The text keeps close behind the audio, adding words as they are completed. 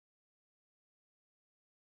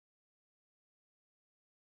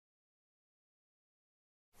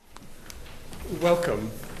welcome.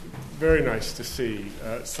 Very nice to see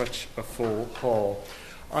such a full hall.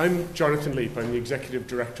 I'm Jonathan Leape. I'm the Executive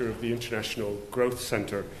Director of the International Growth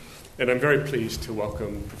Centre, and I'm very pleased to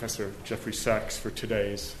welcome Professor Jeffrey Sachs for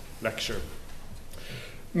today's lecture.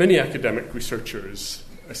 Many academic researchers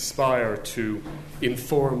aspire to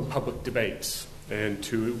inform public debates and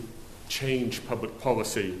to change public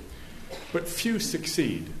policy, but few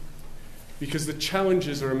succeed because the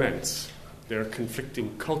challenges are immense. There are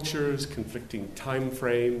conflicting cultures, conflicting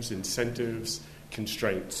timeframes, incentives,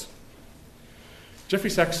 constraints. Jeffrey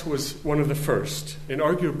Sachs was one of the first, and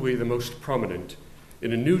arguably the most prominent,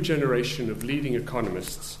 in a new generation of leading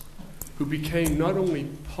economists who became not only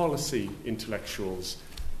policy intellectuals,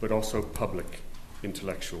 but also public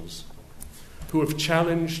intellectuals, who have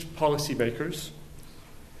challenged policymakers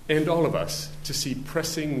and all of us to see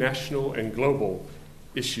pressing national and global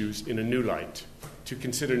issues in a new light, to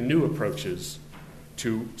consider new approaches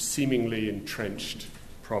to seemingly entrenched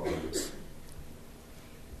problems.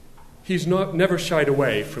 He's never shied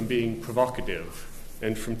away from being provocative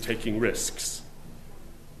and from taking risks.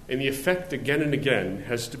 And the effect again and again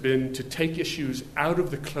has been to take issues out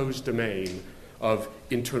of the closed domain of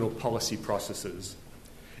internal policy processes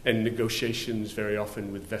and negotiations very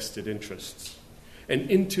often with vested interests and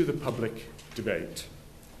into the public debate,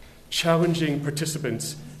 challenging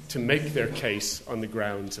participants to make their case on the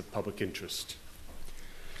grounds of public interest.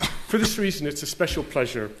 For this reason, it's a special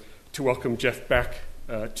pleasure to welcome Jeff back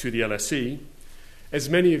to the LSE. As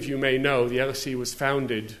many of you may know, the LSE was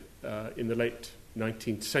founded in the late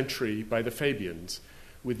 19th century by the Fabians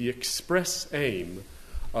with the express aim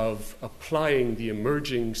of applying the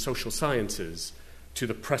emerging social sciences to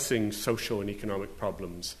the pressing social and economic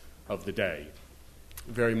problems of the day,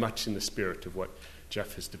 very much in the spirit of what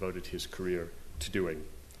Jeff has devoted his career to doing.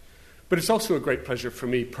 But it's also a great pleasure for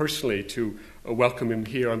me personally to welcome him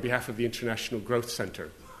here on behalf of the International Growth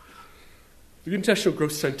Centre. The International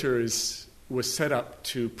Growth Centre was set up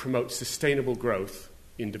to promote sustainable growth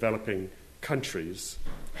in developing countries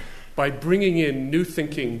by bringing in new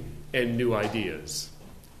thinking and new ideas,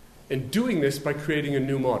 and doing this by creating a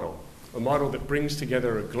new model, a model that brings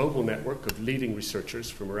together a global network of leading researchers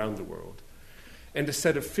from around the world and a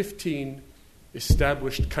set of 15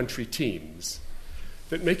 established country teams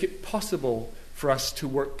that make it possible for us to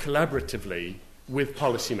work collaboratively with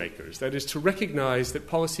policymakers. That is, to recognize that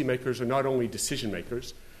policymakers are not only decision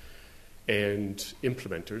makers and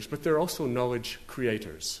implementers, but they're also knowledge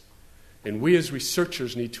creators. And we as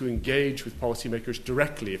researchers need to engage with policymakers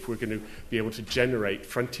directly if we're going to be able to generate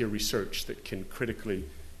frontier research that can critically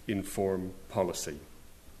inform policy.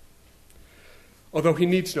 Although he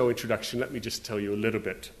needs no introduction, let me just tell you a little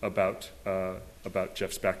bit about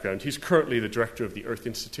Jeff's background. He's currently the director of the Earth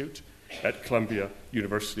Institute at Columbia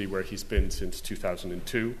University, where he's been since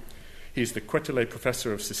 2002. He's the Quetelet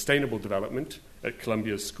Professor of Sustainable Development at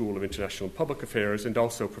Columbia's School of International and Public Affairs, and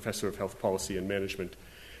also Professor of Health Policy and Management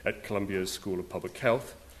at Columbia's School of Public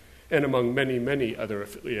Health. And among many, many other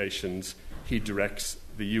affiliations, he directs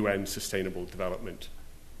the UN Sustainable Development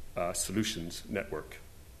Solutions Network.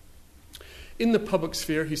 In the public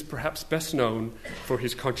sphere, he's perhaps best known for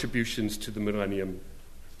his contributions to the Millennium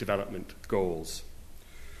Development Goals.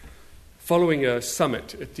 Following a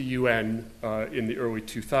summit at the UN in the early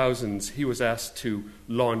 2000s, he was asked to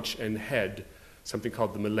launch and head something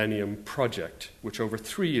called the Millennium Project, which over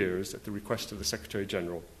 3 years, at the request of the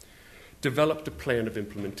Secretary-General, developed a plan of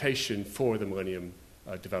implementation for the Millennium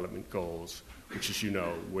Development Goals, which, as you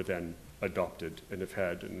know, were then adopted and have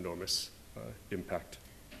had an enormous impact.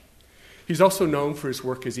 He's also known for his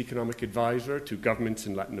work as economic advisor to governments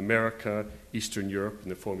in Latin America, Eastern Europe,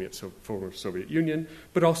 and the former Soviet Union,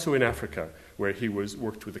 but also in Africa, where he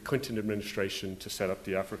worked with the Clinton administration to set up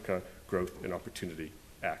the Africa Growth and Opportunity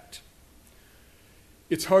Act.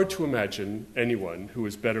 It's hard to imagine anyone who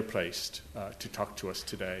is better placed to talk to us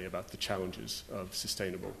today about the challenges of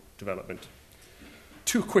sustainable development.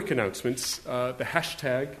 2 quick announcements. The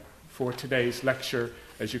hashtag for today's lecture,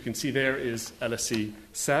 as you can see there, is LSE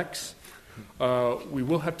Sachs. We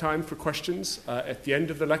will have time for questions at the end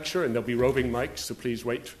of the lecture, and there'll be roving mics, so please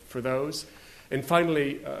wait for those. And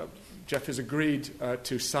finally, Jeff has agreed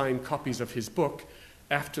to sign copies of his book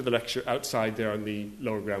after the lecture outside there on the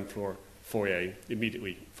lower ground floor foyer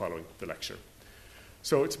immediately following the lecture.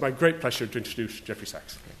 So it's my great pleasure to introduce Jeffrey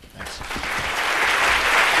Sachs. Thanks.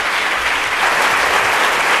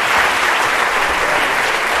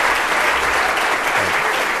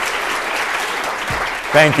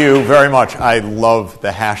 Thank you very much. I love the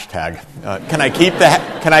hashtag. Can I keep the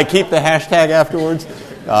hashtag afterwards?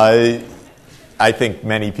 I think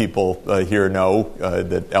many people here know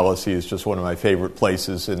that LSE is just one of my favorite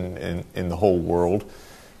places in the whole world.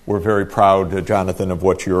 We're very proud, Jonathan, of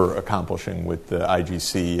what you're accomplishing with the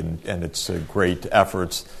IGC and its great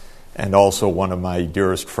efforts. And also one of my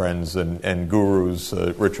dearest friends and gurus,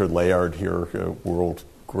 Richard Layard here, a world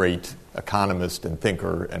great economist and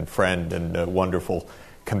thinker and friend and a wonderful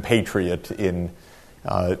compatriot in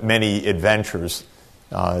many adventures,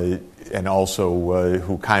 and also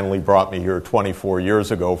who kindly brought me here 24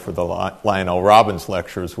 years ago for the Lionel Robbins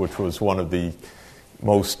lectures, which was one of the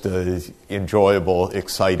most enjoyable,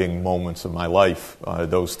 exciting moments of my life,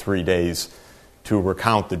 those 3 days, to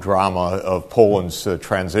recount the drama of Poland's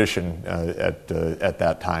transition at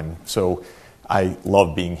that time. So I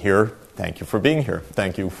love being here. Thank you for being here.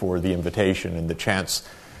 Thank you for the invitation and the chance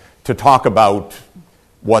to talk about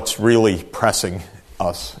what's really pressing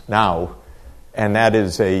us now, and that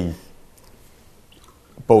is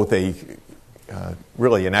both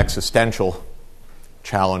really an existential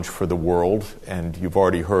challenge for the world, and you've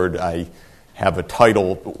already heard I have a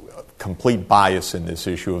title, complete bias in this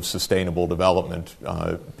issue of sustainable development,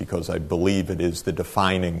 because I believe it is the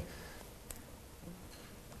defining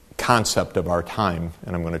concept of our time,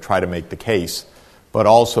 and I'm going to try to make the case. But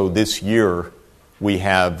also this year, we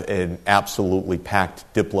have an absolutely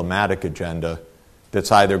packed diplomatic agenda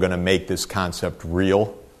that's either going to make this concept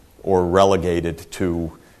real or relegate it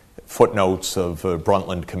to footnotes of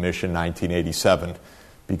Brundtland Commission 1987,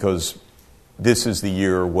 because this is the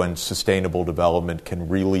year when sustainable development can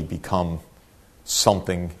really become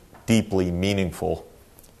something deeply meaningful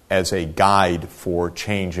as a guide for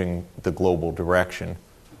changing the global direction.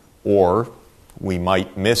 Or we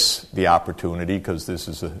might miss the opportunity because this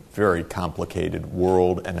is a very complicated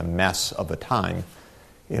world and a mess of a time,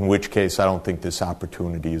 in which case I don't think this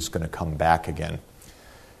opportunity is going to come back again.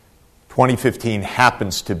 2015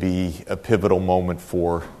 happens to be a pivotal moment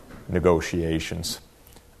for negotiations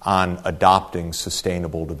on adopting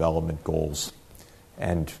sustainable development goals.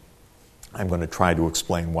 And I'm going to try to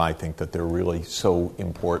explain why I think that they're really so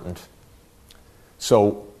important.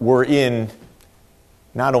 So we're in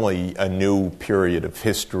not only a new period of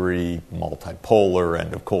history, multipolar,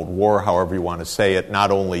 end of Cold War, however you want to say it,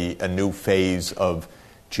 not only a new phase of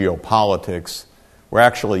geopolitics, we're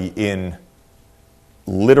actually in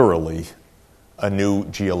literally a new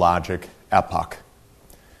geologic epoch.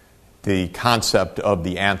 The concept of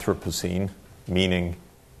the Anthropocene, meaning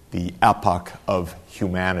the epoch of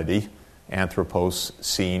humanity, anthropos,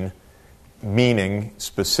 scene, meaning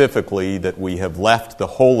specifically that we have left the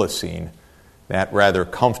Holocene, that rather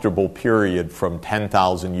comfortable period from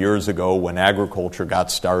 10,000 years ago when agriculture got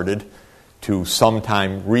started, to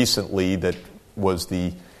sometime recently that was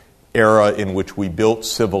the era in which we built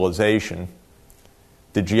civilization.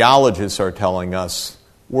 The geologists are telling us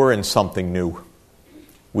we're in something new.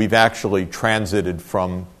 We've actually transited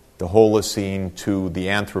from the Holocene to the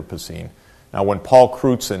Anthropocene. Now, when Paul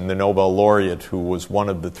Crutzen, the Nobel laureate, who was one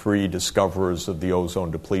of the three discoverers of the ozone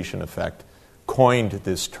depletion effect, coined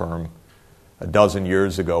this term a dozen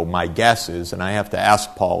years ago, my guess is, and I have to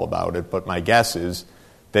ask Paul about it, but my guess is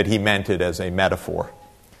that he meant it as a metaphor,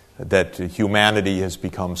 that humanity has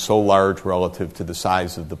become so large relative to the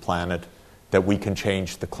size of the planet that we can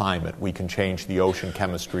change the climate, we can change the ocean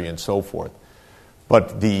chemistry, and so forth.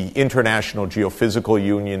 But the International Geophysical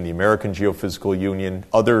Union, the American Geophysical Union,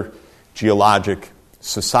 other geologic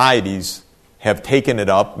societies have taken it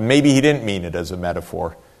up, maybe he didn't mean it as a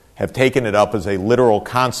metaphor, have taken it up as a literal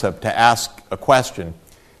concept to ask a question.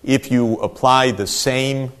 If you apply the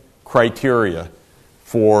same criteria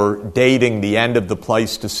for dating the end of the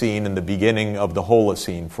Pleistocene and the beginning of the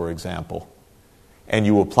Holocene, for example, and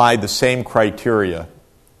you apply the same criteria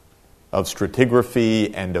of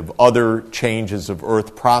stratigraphy and of other changes of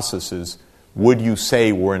Earth processes, would you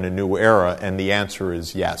say we're in a new era? And the answer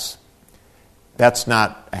is yes. That's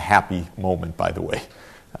not a happy moment, by the way.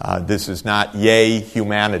 This is not, yay,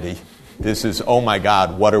 humanity. This is, oh my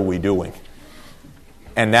God, what are we doing?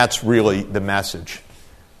 And that's really the message.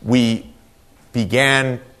 We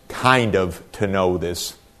began kind of to know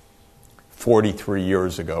this 43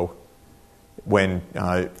 years ago when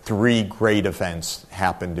three great events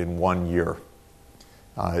happened in 1 year.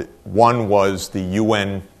 One was the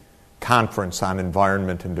UN Conference on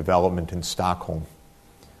Environment and Development in Stockholm,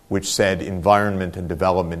 which said environment and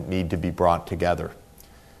development need to be brought together.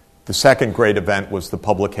 The second great event was the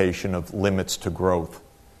publication of Limits to Growth,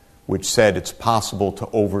 which said it's possible to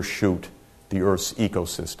overshoot the Earth's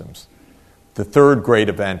ecosystems. The third great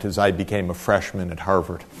event is I became a freshman at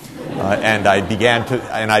Harvard, and I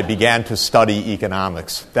began to study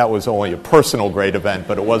economics. That was only a personal great event,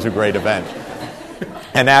 but it was a great event.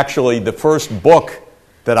 And actually, the first book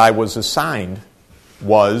that I was assigned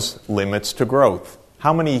was Limits to Growth.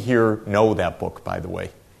 How many here know that book, by the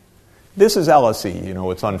way? This is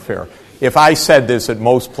LSE, it's unfair. If I said this at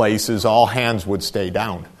most places, all hands would stay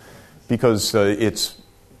down because it's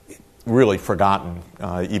really forgotten,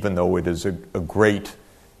 even though it is a great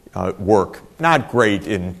work. Not great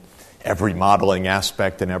in every modeling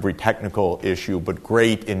aspect and every technical issue, but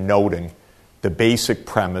great in noting the basic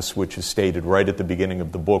premise, which is stated right at the beginning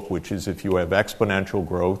of the book, which is if you have exponential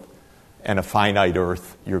growth and a finite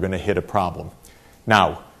Earth, you're going to hit a problem.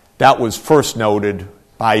 Now, that was first noted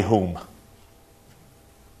by whom?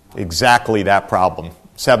 Exactly that problem.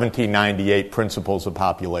 1798, Principles of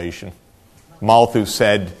Population. Malthus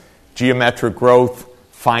said, geometric growth,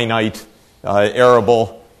 finite,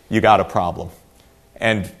 arable, you got a problem.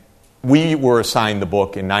 And we were assigned the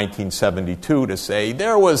book in 1972 to say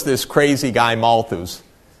there was this crazy guy Malthus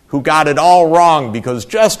who got it all wrong because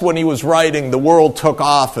just when he was writing, the world took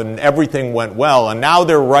off and everything went well. And now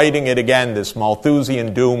they're writing it again, this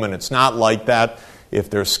Malthusian doom, and it's not like that. If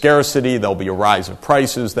there's scarcity, there'll be a rise of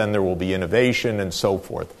prices, then there will be innovation and so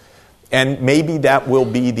forth. And maybe that will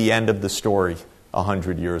be the end of the story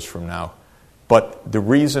 100 years from now. But the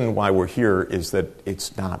reason why we're here is that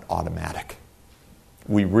it's not automatic.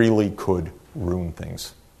 We really could ruin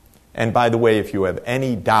things. And by the way, if you have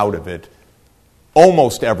any doubt of it,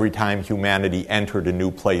 almost every time humanity entered a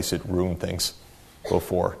new place, it ruined things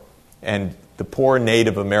before. And the poor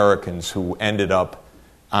Native Americans who ended up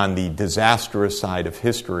on the disastrous side of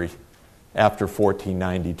history after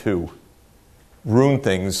 1492 ruined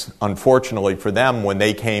things, unfortunately for them, when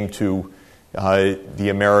they came to the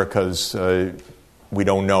Americas. We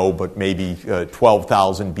don't know, but maybe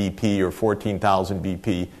 12,000 BP or 14,000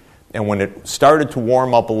 BP. And when it started to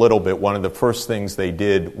warm up a little bit, one of the first things they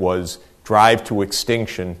did was drive to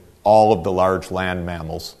extinction all of the large land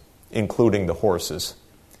mammals, including the horses.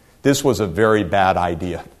 This was a very bad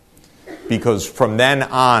idea because from then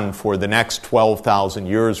on, for the next 12,000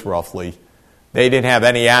 years roughly, they didn't have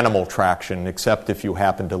any animal traction except if you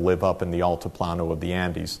happened to live up in the Altiplano of the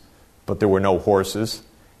Andes. But there were no horses.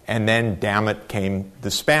 And then, damn it, came the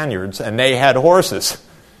Spaniards, and they had horses.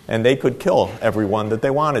 And they could kill everyone that they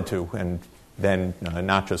wanted to. And then,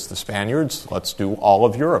 not just the Spaniards, let's do all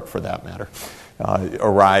of Europe for that matter,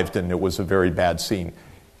 arrived, and it was a very bad scene.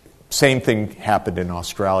 Same thing happened in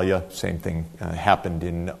Australia. Same thing happened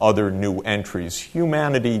in other new entries.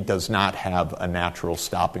 Humanity does not have a natural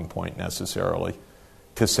stopping point necessarily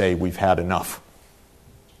to say we've had enough.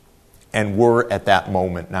 And we're at that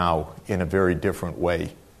moment now in a very different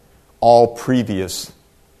way. All previous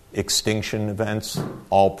extinction events,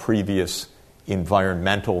 all previous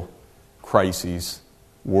environmental crises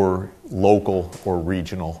were local or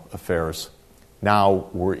regional affairs. Now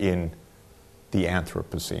we're in the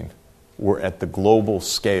Anthropocene. We're at the global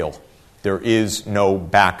scale. There is no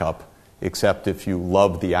backup except if you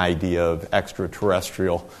love the idea of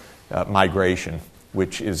extraterrestrial migration,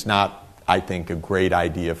 which is not, I think, a great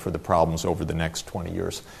idea for the problems over the next 20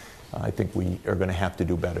 years. I think we are going to have to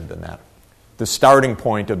do better than that. The starting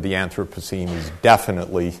point of the Anthropocene is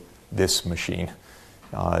definitely this machine.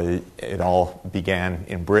 It all began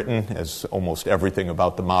in Britain, as almost everything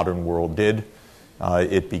about the modern world did.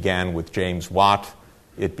 It began with James Watt.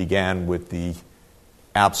 It began with the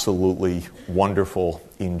absolutely wonderful,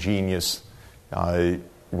 ingenious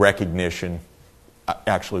recognition,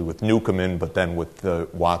 actually with Newcomen, but then with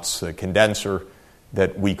Watt's condenser,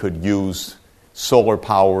 that we could use solar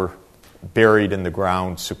power buried in the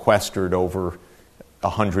ground, sequestered over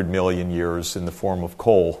 100 million years in the form of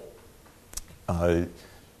coal.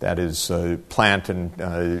 That is plant and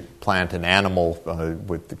animal,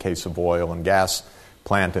 with the case of oil and gas,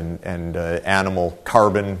 plant and animal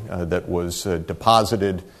carbon that was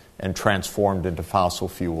deposited and transformed into fossil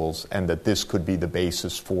fuels, and that this could be the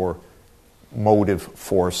basis for motive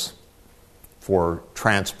force, for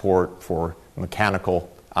transport, for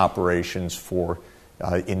mechanical operations, for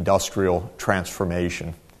industrial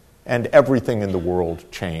transformation. And everything in the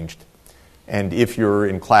world changed. And if you're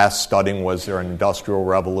in class studying was there an industrial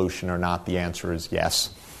revolution or not, the answer is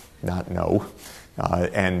yes, not no.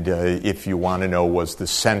 And if you want to know, was the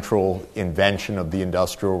central invention of the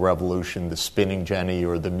Industrial Revolution the spinning jenny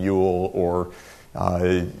or the mule or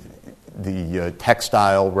the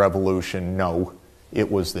textile revolution? No,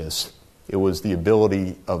 it was this. It was the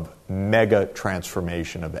ability of mega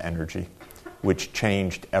transformation of energy, which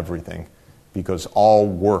changed everything, because all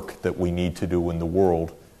work that we need to do in the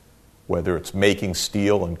world, whether it's making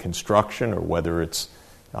steel and construction or whether it's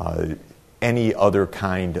any other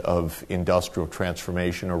kind of industrial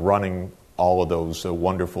transformation or running all of those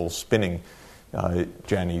wonderful spinning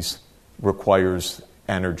jennies, requires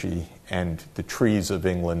energy, and the trees of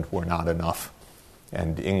England were not enough.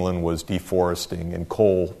 And England was deforesting, and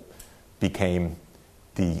coal became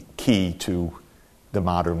the key to the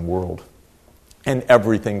modern world. And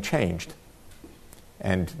everything changed.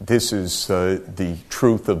 And this is the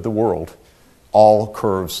truth of the world. All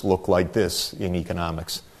curves look like this in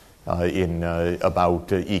economics,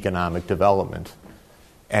 about economic development.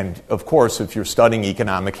 And of course, if you're studying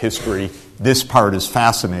economic history, this part is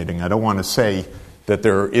fascinating. I don't want to say that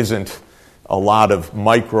there isn't a lot of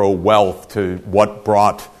micro wealth to what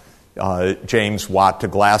brought James Watt to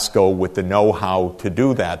Glasgow with the know-how to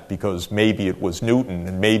do that, because maybe it was Newton,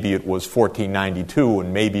 and maybe it was 1492,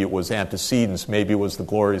 and maybe it was antecedents, maybe it was the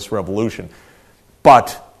Glorious Revolution.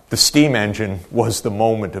 But the steam engine was the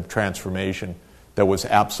moment of transformation that was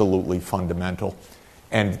absolutely fundamental.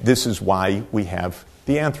 And this is why we have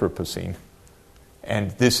the Anthropocene.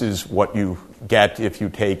 And this is what you get if you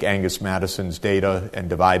take Angus Madison's data and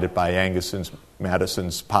divide it by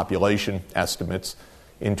Madison's population estimates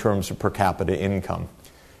in terms of per capita income.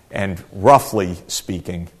 And roughly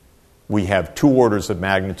speaking, we have 2 orders of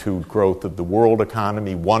magnitude growth of the world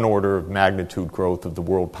economy, 1 order of magnitude growth of the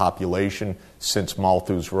world population since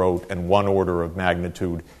Malthus wrote, and 1 order of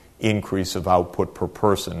magnitude increase of output per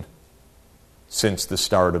person since the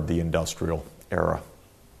start of the industrial era.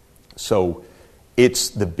 So it's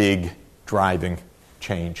the big driving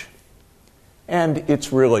change. And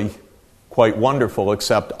it's really quite wonderful,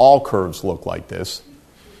 except all curves look like this.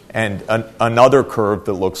 And another curve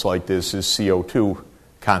that looks like this is CO2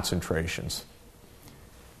 concentrations.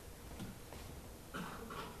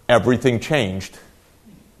 Everything changed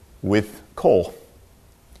with coal.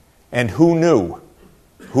 And who knew?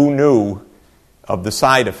 Who knew of the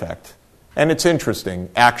side effect? And it's interesting,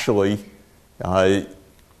 actually,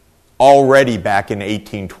 already back in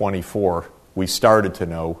 1824, we started to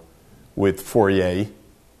know with Fourier.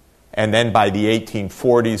 And then by the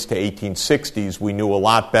 1840s to 1860s, we knew a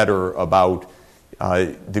lot better about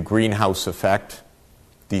the greenhouse effect,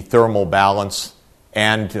 the thermal balance,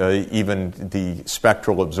 and even the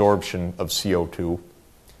spectral absorption of CO2.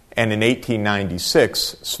 And in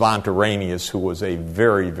 1896, Svante Arrhenius, who was a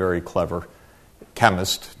very, very clever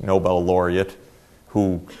chemist, Nobel laureate,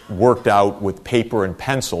 who worked out with paper and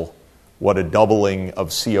pencil what a doubling of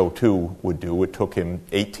CO2 would do. It took him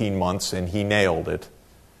 18 months, and he nailed it,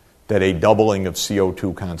 that a doubling of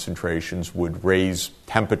CO2 concentrations would raise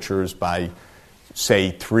temperatures by,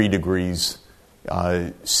 say, 3 degrees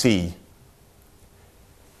C.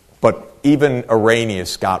 But even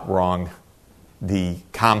Arrhenius got wrong the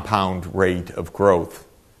compound rate of growth,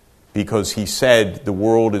 because he said the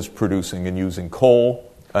world is producing and using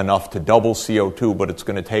coal enough to double CO2, but it's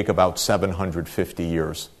going to take about 750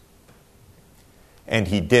 years. And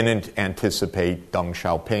he didn't anticipate Deng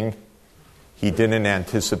Xiaoping. He didn't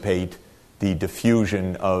anticipate the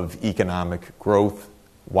diffusion of economic growth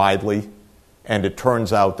widely. And it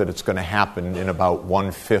turns out that it's going to happen in about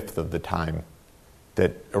 1/5 of the time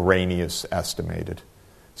that Arrhenius estimated.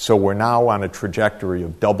 So we're now on a trajectory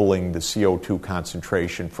of doubling the CO2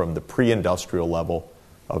 concentration from the pre-industrial level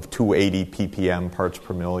of 280 ppm parts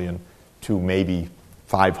per million to maybe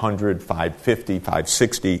 500, 550,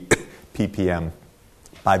 560 ppm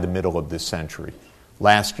by the middle of this century.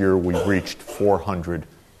 Last year, we reached 400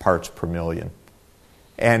 parts per million.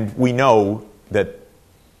 And we know that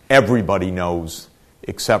everybody knows,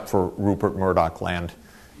 except for Rupert Murdoch land,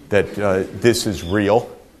 that this is real.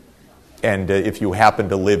 And if you happen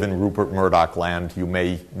to live in Rupert Murdoch land, you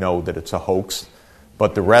may know that it's a hoax.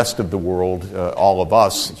 But the rest of the world, all of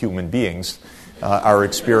us human beings, are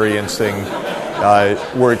experiencing,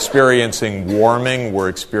 we're experiencing warming, we're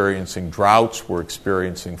experiencing droughts, we're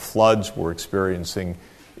experiencing floods, we're experiencing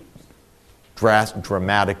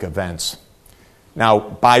dramatic events. Now,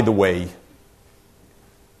 by the way,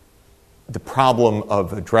 the problem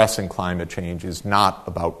of addressing climate change is not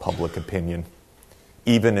about public opinion,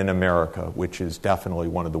 even in America, which is definitely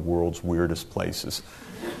one of the world's weirdest places.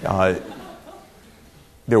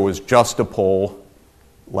 There was just a poll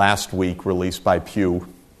last week released by Pew,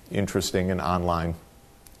 interesting and online,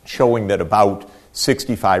 showing that about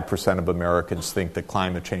 65% of Americans think that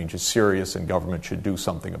climate change is serious and government should do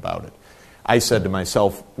something about it. I said to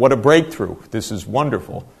myself, what a breakthrough. This is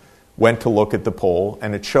wonderful. Went to look at the poll,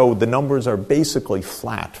 and it showed the numbers are basically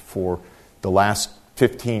flat for the last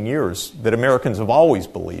 15 years, that Americans have always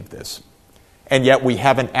believed this. And yet we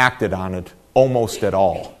haven't acted on it almost at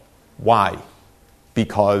all. Why?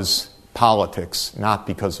 Because politics, not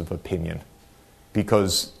because of opinion.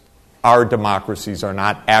 Because our democracies are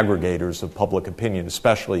not aggregators of public opinion,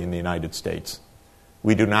 especially in the United States.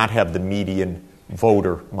 We do not have the median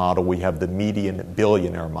voter model, we have the median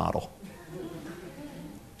billionaire model.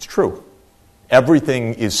 It's true.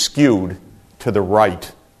 Everything is skewed to the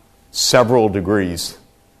right several degrees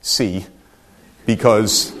C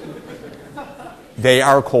because they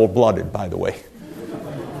are cold-blooded, by the way.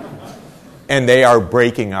 And they are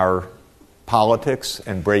breaking our politics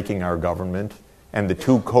and breaking our government. And the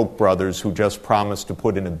two Koch brothers, who just promised to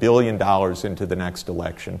put in $1 billion into the next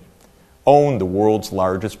election, own the world's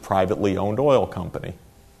largest privately owned oil company.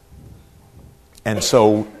 And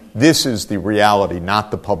so this is the reality,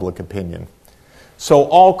 not the public opinion. So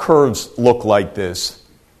all curves look like this,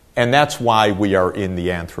 and that's why we are in the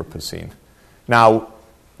Anthropocene. Now,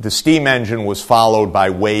 the steam engine was followed by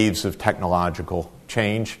waves of technological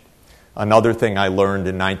change. Another thing I learned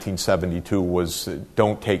in 1972 was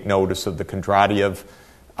don't take notice of the Kondratiev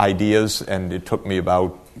ideas, and it took me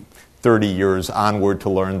about 30 years onward to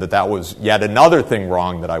learn that that was yet another thing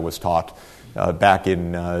wrong that I was taught back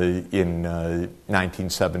in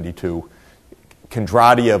 1972.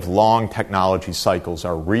 Kondratiev long technology cycles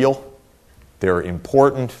are real. They're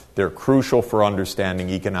important. They're crucial for understanding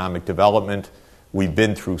economic development. We've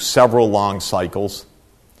been through several long cycles,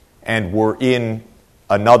 and we're in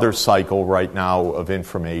another cycle right now of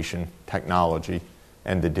information technology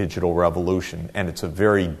and the digital revolution. And it's a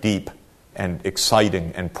very deep and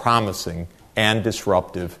exciting and promising and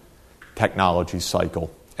disruptive technology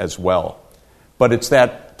cycle as well. But it's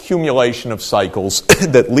that accumulation of cycles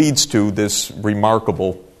that leads to this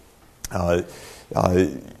remarkable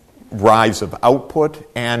rise of output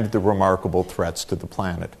and the remarkable threats to the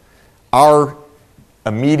planet. Our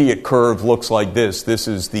immediate curve looks like this. This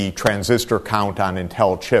is the transistor count on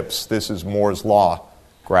Intel chips. This is Moore's law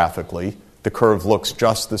graphically. The curve looks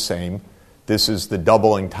just the same. This is the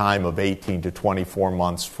doubling time of 18 to 24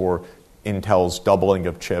 months for Intel's doubling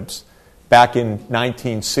of chips. Back in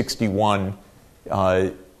 1961,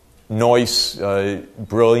 Noyce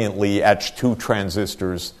brilliantly etched 2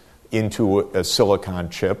 transistors into a silicon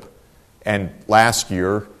chip. And last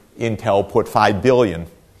year, Intel put 5 billion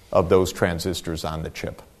of those transistors on the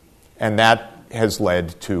chip. And that has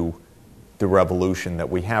led to the revolution that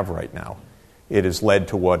we have right now. It has led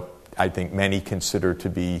to what I think many consider to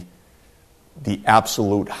be the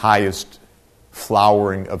absolute highest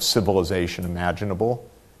flowering of civilization imaginable,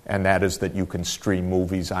 and that is that you can stream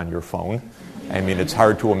movies on your phone. I mean, it's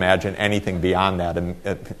hard to imagine anything beyond that,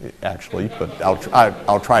 actually, but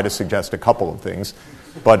I'll try to suggest a couple of things.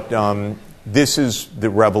 But this is the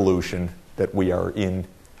revolution that we are in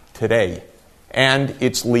today. And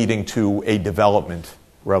it's leading to a development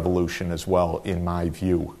revolution as well, in my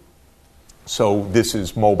view. So this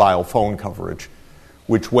is mobile phone coverage,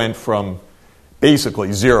 which went from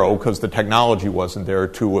basically zero, because the technology wasn't there,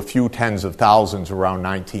 to a few tens of thousands around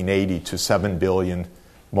 1980 to 7 billion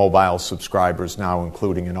mobile subscribers now,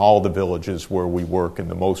 including in all the villages where we work in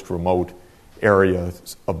the most remote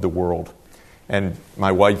areas of the world. And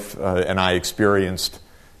my wife and I experienced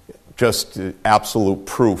just absolute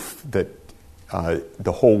proof that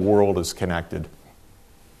the whole world is connected.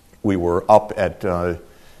 We were up at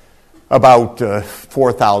about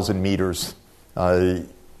 4,000 meters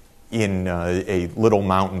in a little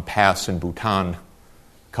mountain pass in Bhutan a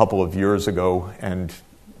couple of years ago, and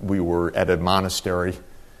we were at a monastery,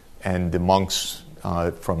 and the monks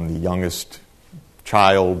from the youngest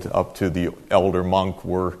child up to the elder monk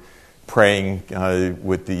were praying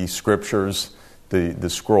with the scriptures, the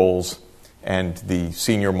scrolls, and the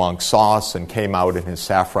senior monk saw us and came out in his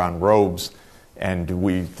saffron robes, and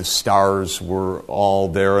the stars were all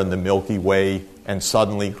there in the Milky Way, and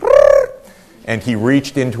suddenly, and he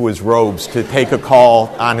reached into his robes to take a call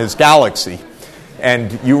on his galaxy.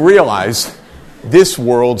 And you realize this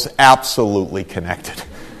world's absolutely connected.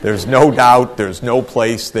 There's no doubt, there's no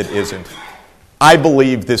place that isn't. I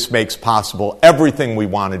believe this makes possible everything we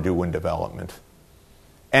want to do in development.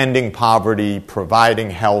 Ending poverty,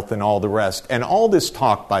 providing health, and all the rest. And all this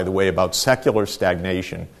talk, by the way, about secular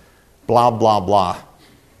stagnation, blah, blah, blah,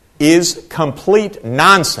 is complete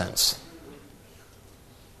nonsense.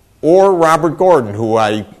 Or Robert Gordon, who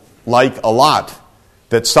I like a lot,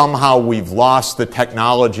 that somehow we've lost the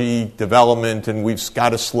technology development and we've got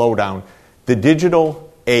to slow down. The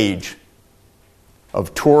digital age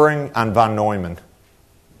of Turing on von Neumann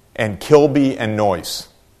and Kilby and Noyce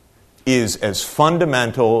is as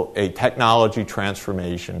fundamental a technology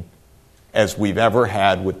transformation as we've ever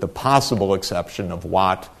had, with the possible exception of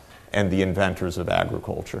Watt and the inventors of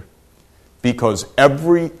agriculture. Because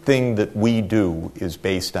everything that we do is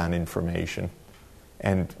based on information.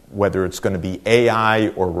 And whether it's going to be AI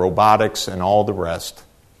or robotics and all the rest,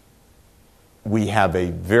 we have a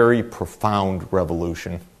very profound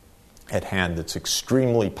revolution at hand that's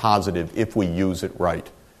extremely positive if we use it right.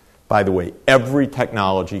 By the way, every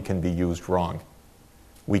technology can be used wrong.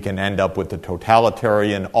 We can end up with a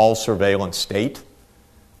totalitarian, all-surveillance state.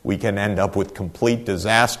 We can end up with complete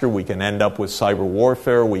disaster. We can end up with cyber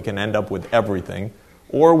warfare. We can end up with everything.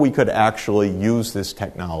 Or we could actually use this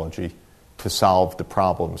technology to solve the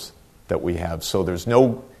problems that we have. So there's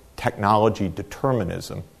no technology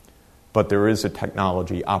determinism, but there is a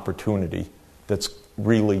technology opportunity that's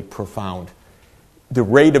really profound. The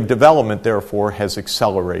rate of development, therefore, has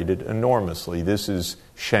accelerated enormously. This is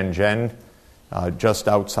Shenzhen, just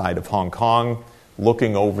outside of Hong Kong,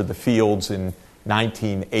 looking over the fields in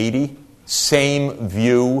 1980. Same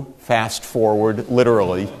view, fast forward,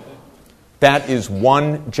 literally. That is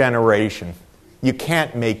one generation. You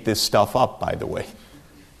can't make this stuff up, by the way.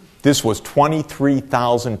 This was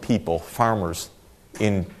 23,000 people, farmers,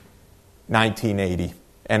 in 1980.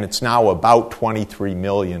 And it's now about 23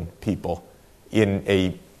 million people in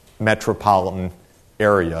a metropolitan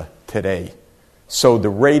area today. So the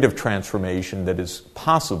rate of transformation that is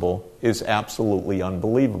possible is absolutely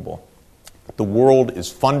unbelievable. The world is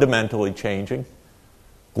fundamentally changing.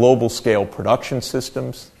 Global scale production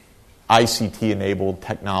systems, ICT-enabled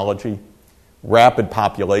technology, rapid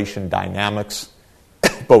population dynamics,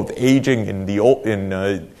 both aging in the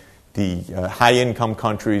high-income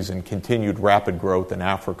countries and continued rapid growth in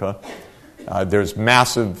Africa. There's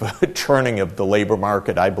massive churning of the labor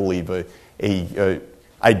market. I do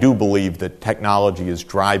believe that technology is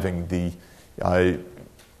driving the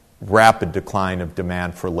rapid decline of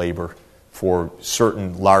demand for labor for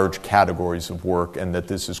certain large categories of work, and that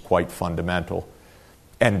this is quite fundamental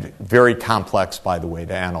and very complex, by the way,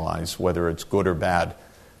 to analyze, whether it's good or bad.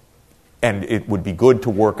 And it would be good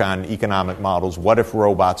to work on economic models. What if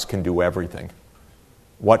robots can do everything?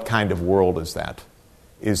 What kind of world is that?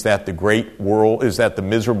 Is that the great world? Is that the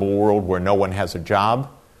miserable world where no one has a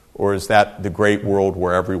job? Or is that the great world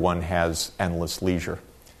where everyone has endless leisure?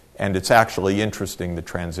 And it's actually interesting, the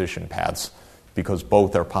transition paths, because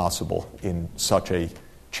both are possible in such a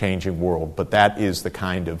changing world. But that is the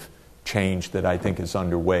kind of change that I think is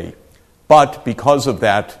underway. But because of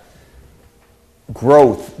that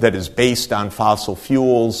growth that is based on fossil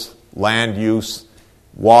fuels, land use,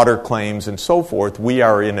 water claims, and so forth, we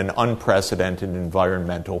are in an unprecedented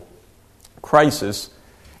environmental crisis.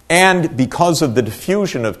 And because of the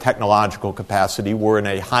diffusion of technological capacity, we're in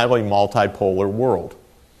a highly multipolar world.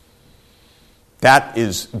 That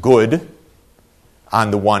is good on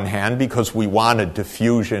the one hand, because we want a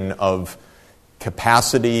diffusion of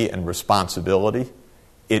capacity and responsibility.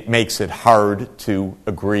 It makes it hard to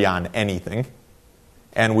agree on anything.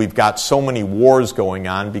 And we've got so many wars going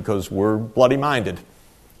on because we're bloody-minded.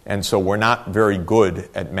 And so we're not very good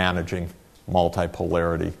at managing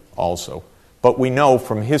multipolarity also. But we know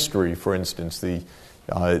from history, for instance, the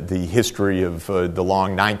history of the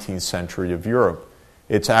long 19th century of Europe,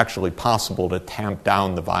 it's actually possible to tamp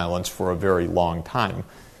down the violence for a very long time.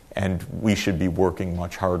 And we should be working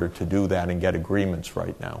much harder to do that and get agreements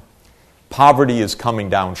right now. Poverty is coming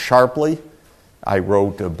down sharply. I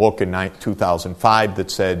wrote a book in 2005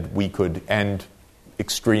 that said we could end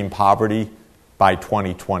extreme poverty by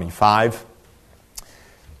 2025.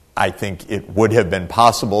 I think it would have been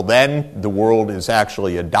possible then. The world is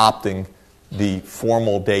actually adopting the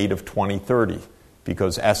formal date of 2030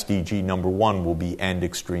 because SDG number 1 will be end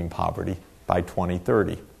extreme poverty by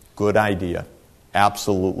 2030. Good idea.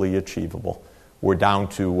 Absolutely achievable. We're down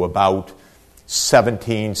to about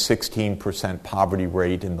 16% poverty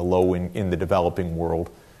rate in the developing world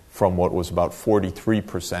from what was about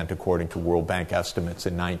 43% according to World Bank estimates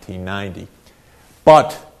in 1990.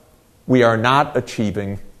 But we are not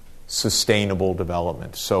achieving sustainable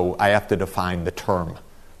development. So I have to define the term.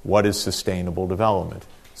 What is sustainable development?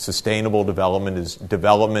 Sustainable development is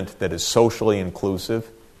development that is socially inclusive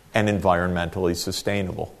and environmentally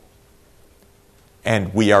sustainable.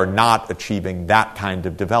 And we are not achieving that kind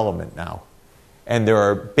of development now. And there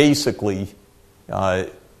are basically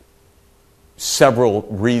several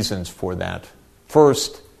reasons for that.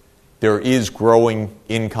 First, there is growing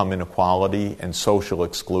income inequality and social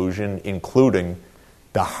exclusion, including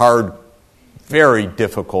the hard, very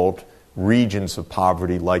difficult regions of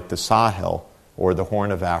poverty like the Sahel or the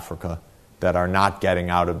Horn of Africa that are not getting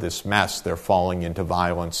out of this mess. They're falling into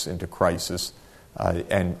violence, into crisis,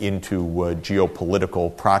 and into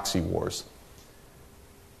geopolitical proxy wars.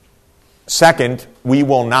 Second, we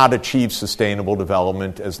will not achieve sustainable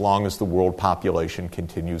development as long as the world population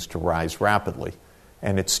continues to rise rapidly.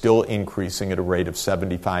 And it's still increasing at a rate of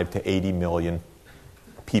 75 to 80 million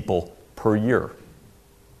people per year.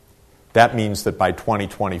 That means that by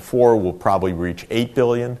 2024, we'll probably reach 8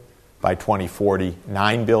 billion. by 2040,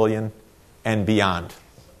 9 billion, and beyond.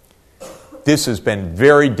 This has been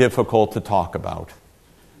very difficult to talk about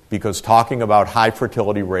because talking about high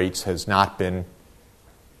fertility rates has not been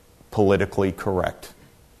politically correct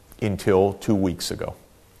until 2 weeks ago,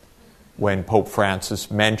 when Pope Francis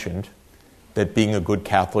mentioned that being a good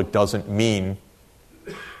Catholic doesn't mean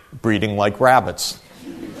breeding like rabbits.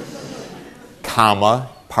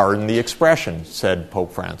 Pardon the expression, said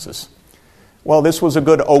Pope Francis. Well, this was a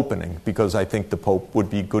good opening because I think the Pope would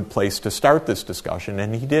be a good place to start this discussion,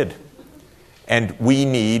 and he did. And we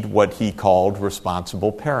need what he called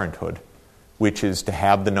responsible parenthood, which is to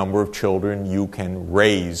have the number of children you can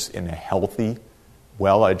raise in a healthy,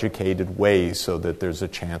 well-educated way so that there's a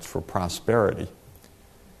chance for prosperity.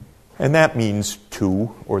 And that means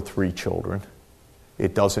 2 or 3 children.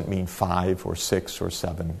 It doesn't mean 5 or 6 or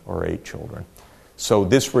 7 or 8 children. So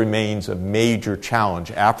this remains a major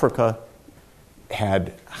challenge. Africa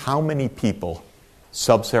had how many people,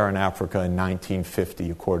 sub-Saharan Africa in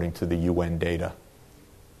 1950, according to the UN data?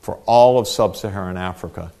 For all of sub-Saharan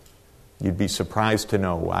Africa, you'd be surprised to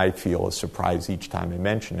know, I feel a surprise each time I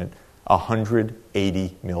mention it,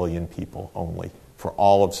 180 million people only for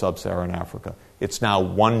all of sub-Saharan Africa. It's now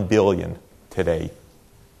 1 billion today,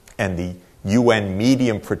 and the UN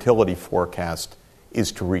medium fertility forecast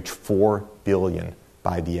is to reach 4 billion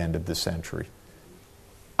by the end of the century.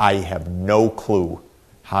 I have no clue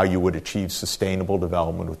how you would achieve sustainable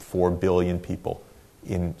development with 4 billion people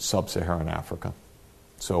in sub-Saharan Africa.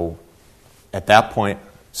 So at that point,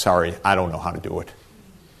 sorry, I don't know how to do it.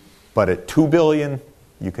 But at 2 billion,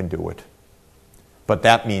 you can do it. But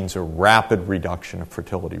that means a rapid reduction of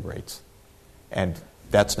fertility rates. And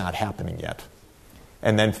that's not happening yet.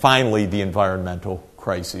 And then finally, the environmental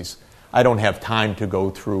crises. I don't have time to go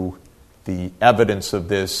through the evidence of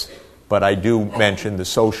this, but I do mention the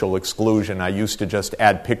social exclusion. I used to just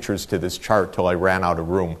add pictures to this chart till I ran out of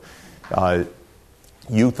room.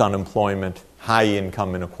 Youth unemployment, high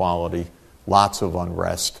income inequality, lots of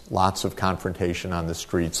unrest, lots of confrontation on the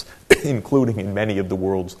streets, including in many of the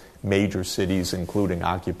world's major cities, including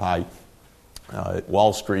Occupy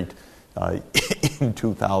Wall Street in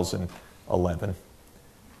 2011.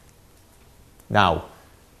 Now,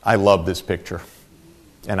 I love this picture,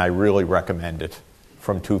 and I really recommend it,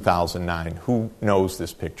 from 2009. Who knows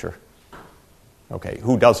this picture? Okay,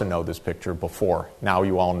 who doesn't know this picture before? Now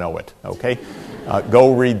you all know it, okay?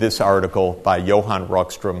 Go read this article by Johan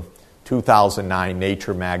Rockström, 2009,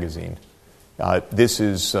 Nature Magazine. This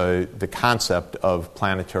is the concept of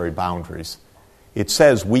planetary boundaries. It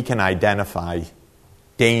says we can identify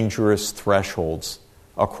dangerous thresholds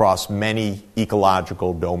across many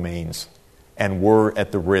ecological domains, and we're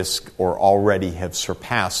at the risk or already have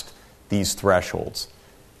surpassed these thresholds.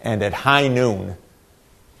 And at high noon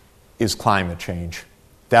is climate change,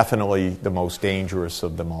 definitely the most dangerous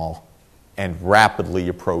of them all, and rapidly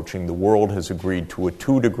approaching. The world has agreed to a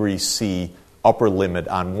 2 degrees C upper limit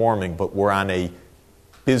on warming, but we're on a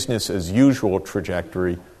business as usual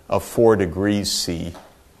trajectory of 4 degrees C,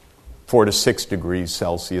 4 to 6 degrees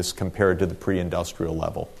Celsius compared to the pre-industrial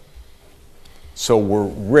level. So we're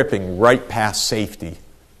ripping right past safety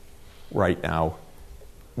right now.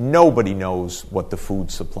 Nobody knows what the food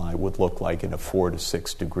supply would look like in a 4 to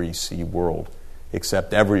 6 degrees C world,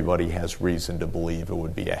 except everybody has reason to believe it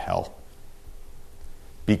would be a hell.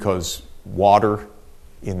 Because water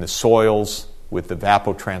in the soils, with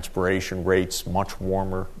evapotranspiration rates much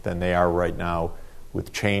warmer than they are right now,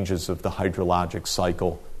 with changes of the hydrologic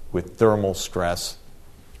cycle, with thermal stress,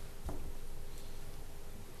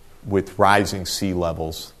 with rising sea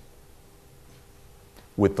levels,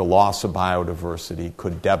 with the loss of biodiversity,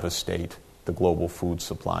 could devastate the global food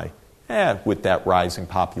supply, with that rising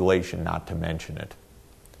population, not to mention it.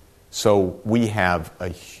 So we have a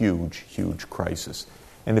huge, huge crisis.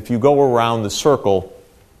 And if you go around the circle,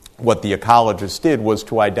 what the ecologists did was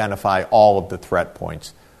to identify all of the threat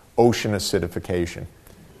points. Ocean acidification,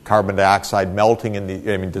 carbon dioxide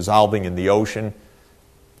dissolving in the ocean,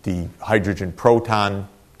 the hydrogen proton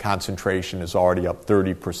concentration is already up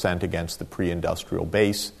 30% against the pre-industrial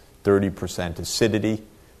base, 30% acidity.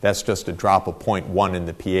 That's just a drop of 0.1 in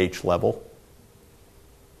the pH level.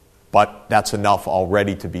 But that's enough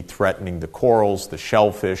already to be threatening the corals, the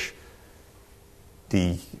shellfish,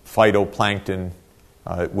 the phytoplankton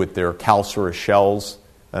with their calcareous shells.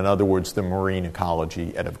 In other words, the marine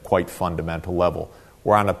ecology at a quite fundamental level.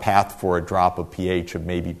 We're on a path for a drop of pH of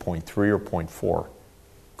maybe 0.3 or 0.4.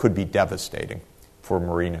 Could be devastating for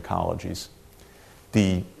marine ecologies.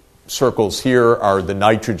 The circles here are the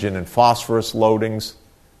nitrogen and phosphorus loadings,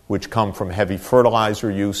 which come from heavy fertilizer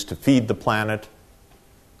use to feed the planet.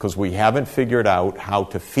 because we haven't figured out how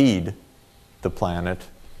to feed the planet,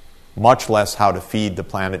 much less how to feed the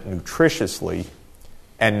planet nutritiously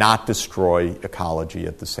and not destroy ecology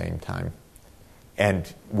at the same time.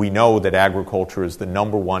 And we know that agriculture is the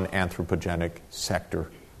number one anthropogenic sector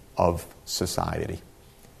of society.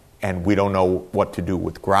 And we don't know what to do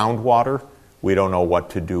with groundwater. We don't know what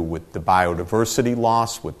to do with the biodiversity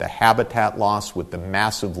loss, with the habitat loss, with the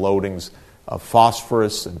massive loadings of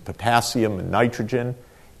phosphorus and potassium and nitrogen,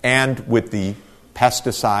 and with the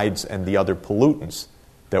pesticides and the other pollutants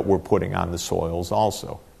that we're putting on the soils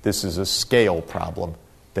also. This is a scale problem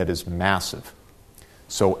that is massive.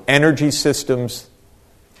 So energy systems,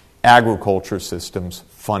 agriculture systems,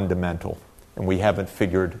 fundamental. And we haven't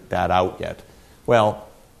figured that out yet. Well,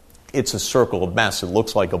 it's a circle of mess. It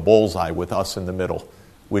looks like a bullseye with us in the middle,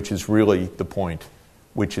 which is really the point,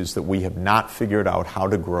 which is that we have not figured out how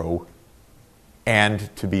to grow and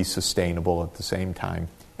to be sustainable at the same time.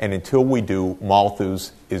 And until we do,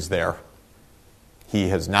 Malthus is there. He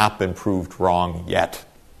has not been proved wrong yet.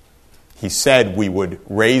 He said we would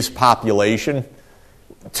raise population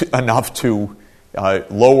enough to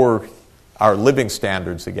lower our living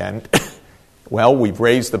standards again. Well, we've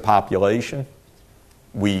raised the population.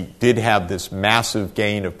 We did have this massive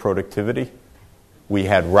gain of productivity. We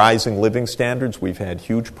had rising living standards. We've had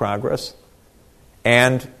huge progress.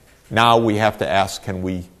 And now we have to ask, can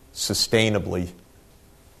we sustainably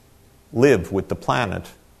live with the planet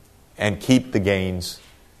and keep the gains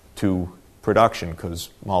to production? Because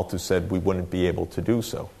Malthus said we wouldn't be able to do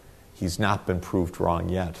so. He's not been proved wrong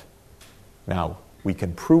yet. Now, we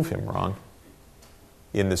can prove him wrong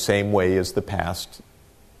in the same way as the past,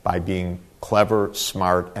 by being clever,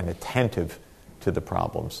 smart, and attentive to the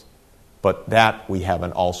problems. But that we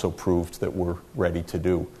haven't also proved that we're ready to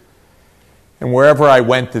do. And wherever I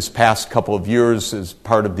went this past couple of years as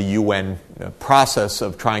part of the UN process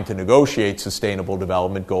of trying to negotiate sustainable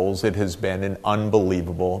development goals, it has been an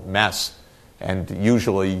unbelievable mess. And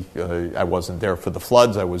usually I wasn't there for the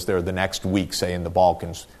floods. I was there the next week, say in the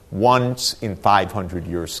Balkans, once in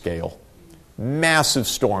 500-year scale. Massive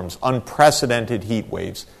storms, unprecedented heat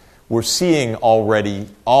waves. We're seeing already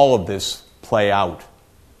all of this play out.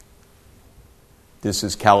 This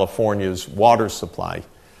is California's water supply.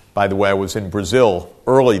 By the way, I was in Brazil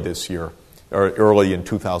early this year, or early in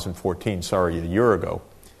 2014, a year ago.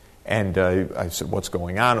 And I said, what's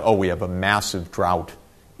going on? Oh, we have a massive drought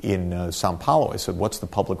in Sao Paulo. I said, what's the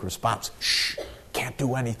public response? Shh, can't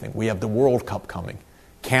do anything. We have the World Cup coming.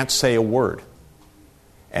 Can't say a word.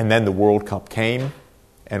 And then the World Cup came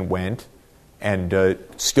and went, and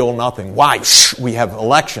still nothing. Why? Shh, we have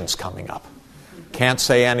elections coming up. Can't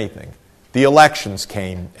say anything. The elections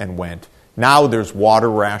came and went. Now there's water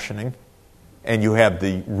rationing, and you have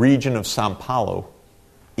the region of Sao Paulo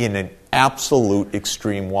in an absolute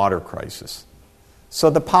extreme water crisis. So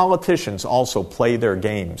the politicians also play their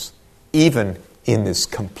games, even in this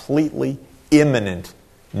completely imminent,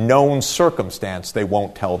 known circumstance. They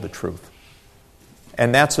won't tell the truth.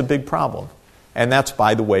 And that's a big problem. And that's,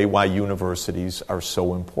 by the way, why universities are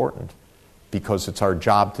so important, because it's our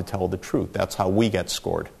job to tell the truth. That's how we get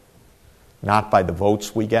scored. Not by the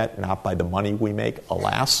votes we get, not by the money we make,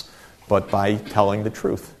 alas, but by telling the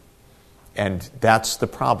truth. And that's the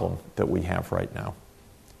problem that we have right now.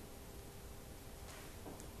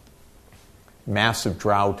 Massive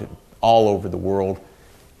drought all over the world.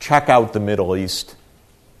 Check out the Middle East.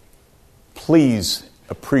 Please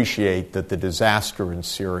appreciate that the disaster in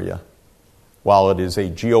Syria, while it is a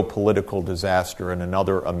geopolitical disaster and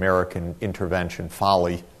another American intervention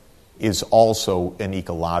folly, is also an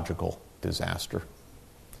ecological disaster,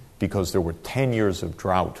 because there were 10 years of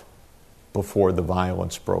drought before the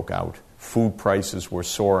violence broke out. Food prices were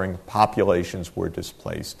soaring, populations were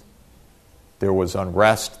displaced. There was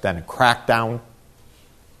unrest, then a crackdown.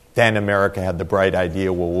 Then America had the bright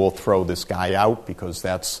idea, well, we'll throw this guy out, because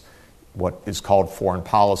that's what is called foreign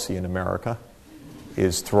policy in America,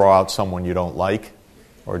 is throw out someone you don't like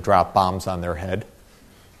or drop bombs on their head.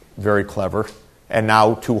 Very clever. And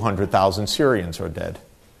now 200,000 Syrians are dead.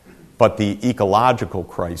 But the ecological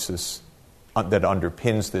crisis that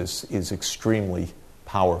underpins this is extremely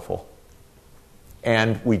powerful.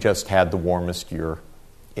 And we just had the warmest year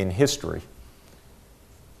in history.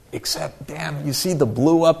 Except, damn, you see the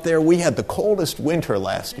blue up there? We had the coldest winter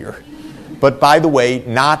last year. But by the way,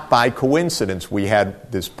 not by coincidence, we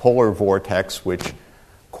had this polar vortex, which,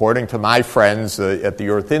 according to my friends at the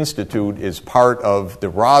Earth Institute, is part of the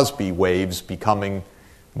Rossby waves becoming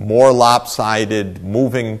more lopsided,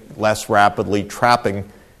 moving less rapidly, trapping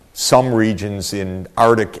some regions in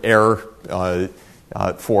Arctic air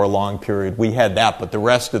for a long period. We had that, but the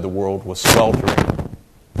rest of the world was sweltering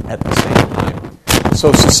at the same time.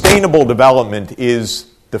 So sustainable development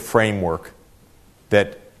is the framework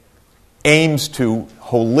that aims to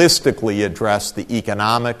holistically address the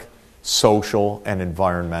economic, social, and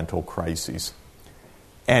environmental crises.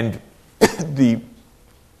 And the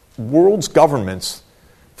world's governments,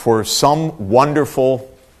 for some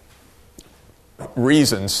wonderful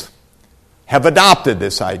reasons, have adopted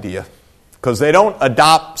this idea, because they don't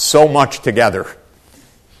adopt so much together.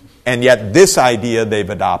 And yet this idea they've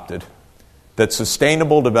adopted, that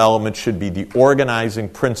sustainable development should be the organizing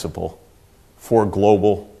principle for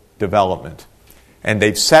global development. And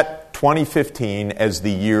they've set 2015 as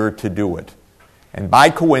the year to do it. And by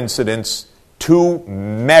coincidence, two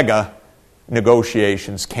mega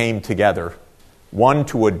negotiations came together. One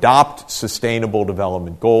to adopt sustainable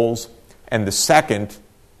development goals, and the second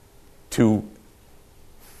to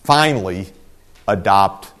finally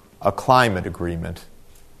adopt a climate agreement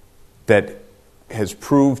that has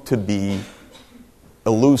proved to be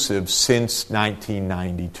elusive since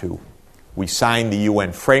 1992. We signed the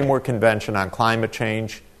UN Framework Convention on Climate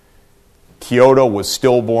Change. Kyoto was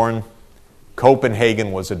stillborn.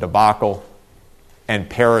 Copenhagen was a debacle. And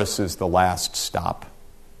Paris is the last stop.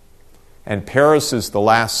 And Paris is the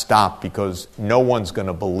last stop because no one's going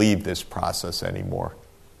to believe this process anymore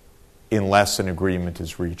unless an agreement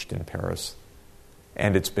is reached in Paris.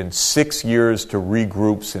 And it's been 6 years to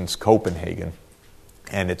regroup since Copenhagen,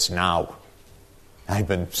 and it's now. I've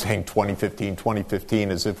been saying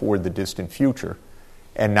 2015 as if we're the distant future.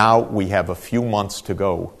 And now we have a few months to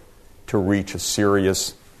go to reach a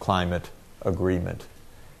serious climate agreement.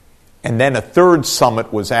 And then a third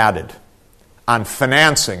summit was added on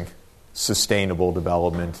financing sustainable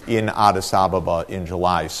development in Addis Ababa in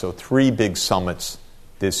July. So 3 big summits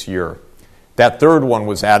this year. That third one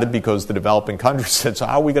was added because the developing countries said, so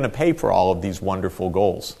how are we going to pay for all of these wonderful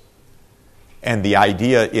goals? And the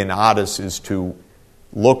idea in Addis is to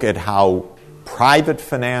look at how private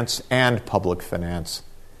finance and public finance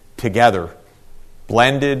together,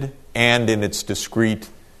 blended and in its discrete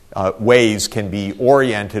ways, can be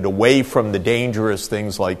oriented away from the dangerous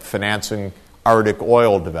things like financing Arctic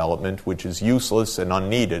oil development, which is useless and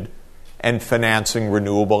unneeded, and financing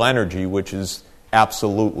renewable energy, which is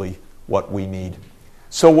absolutely what we need.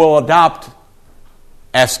 So we'll adopt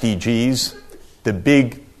SDGs. The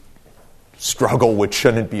big struggle, which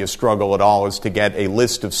shouldn't be a struggle at all, is to get a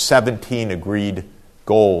list of 17 agreed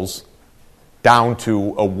goals down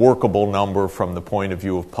to a workable number from the point of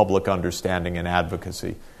view of public understanding and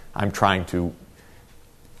advocacy. I'm trying to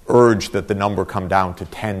urge that the number come down to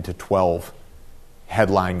 10 to 12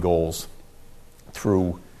 headline goals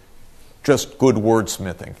through just good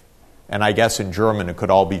wordsmithing. And I guess in German it could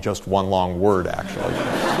all be just one long word, actually.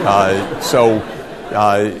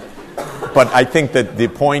 But I think that the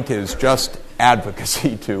point is just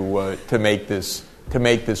advocacy to make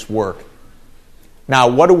this work. Now,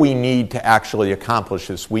 what do we need to actually accomplish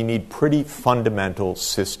this? We need pretty fundamental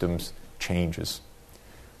systems changes.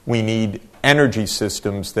 We need energy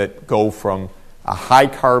systems that go from a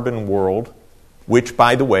high-carbon world, which,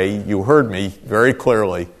 by the way, you heard me very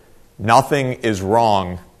clearly, nothing is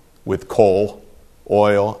wrong with coal,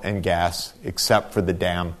 oil, and gas except for the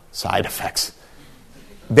damn side effects.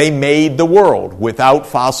 They made the world. Without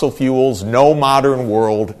fossil fuels, no modern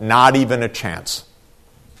world, not even a chance.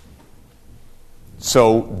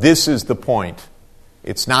 So this is the point.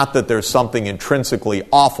 It's not that there's something intrinsically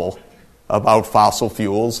awful about fossil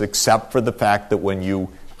fuels, except for the fact that when you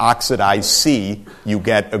oxidize C, you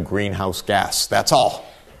get a greenhouse gas. That's all.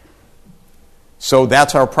 So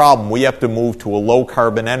that's our problem. We have to move to a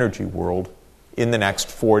low-carbon energy world in the next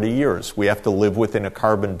 40 years. We have to live within a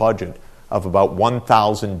carbon budget of about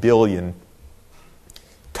 1,000 billion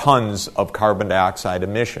tons of carbon dioxide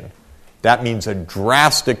emission. That means a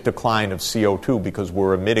drastic decline of CO2 because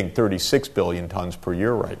we're emitting 36 billion tons per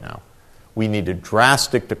year right now. We need a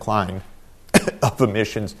drastic decline of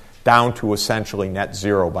emissions down to essentially net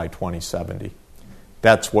zero by 2070.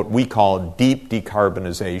 That's what we call deep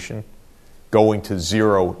decarbonization, going to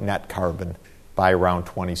zero net carbon by around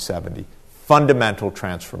 2070. Fundamental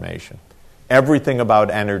transformation. Everything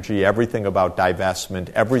about energy, everything about divestment,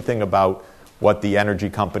 everything about what the energy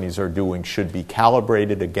companies are doing should be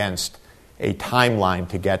calibrated against a timeline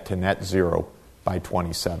to get to net zero by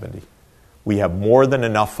 2070. We have more than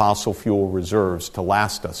enough fossil fuel reserves to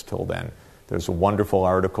last us till then. There's a wonderful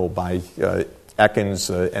article by Ekins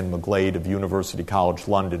and McGlade of University College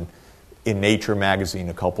London in Nature magazine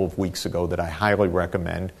a couple of weeks ago that I highly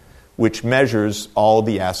recommend, which measures all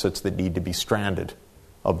the assets that need to be stranded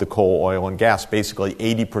of the coal, oil, and gas. Basically,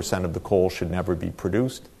 80% of the coal should never be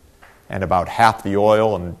produced, and about half the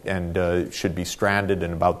oil and should be stranded,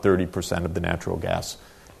 and about 30% of the natural gas,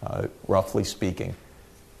 roughly speaking.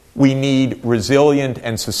 We need resilient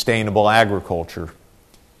and sustainable agriculture.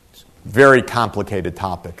 Very complicated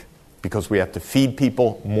topic because we have to feed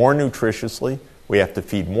people more nutritiously, we have to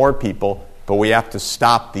feed more people, but we have to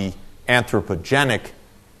stop the anthropogenic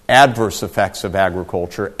adverse effects of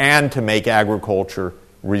agriculture and to make agriculture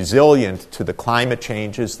resilient to the climate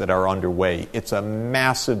changes that are underway. It's a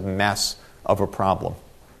massive mess of a problem.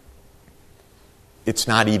 It's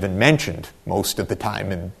not even mentioned most of the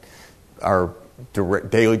time in our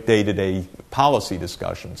day-to-day policy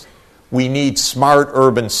discussions. We need smart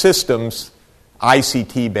urban systems,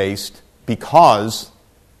 ICT-based, because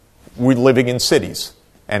we're living in cities.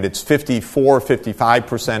 And it's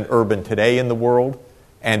 55% urban today in the world,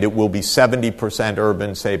 and it will be 70%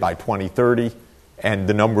 urban, say, by 2030, and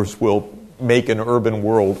the numbers will make an urban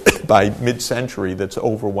world by mid-century that's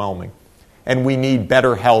overwhelming. And we need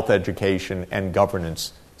better health education and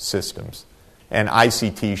governance systems. And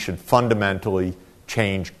ICT should fundamentally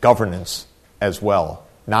change governance as well.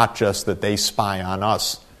 Not just that they spy on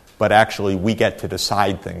us, but actually we get to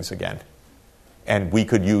decide things again. And we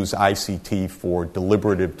could use ICT for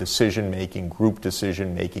deliberative decision-making, group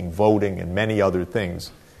decision-making, voting, and many other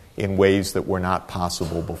things in ways that were not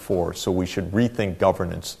possible before. So we should rethink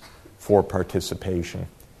governance for participation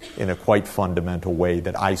in a quite fundamental way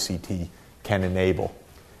that ICT can enable.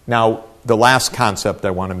 Now, the last concept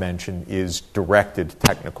I want to mention is directed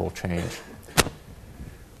technical change.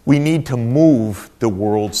 We need to move the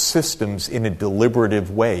world's systems in a deliberative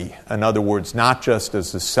way. In other words, not just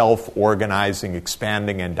as a self-organizing,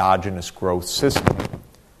 expanding endogenous growth system,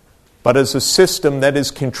 but as a system that is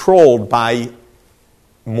controlled by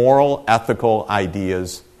moral, ethical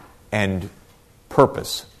ideas and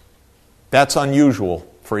purpose. That's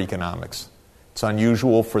unusual for economics. It's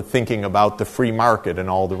unusual for thinking about the free market and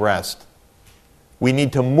all the rest. We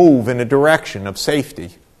need to move in a direction of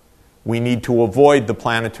safety. We need to avoid the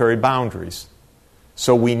planetary boundaries.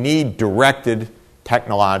 So we need directed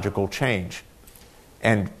technological change.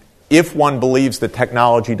 And if one believes that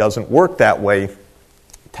technology doesn't work that way,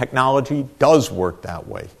 technology does work that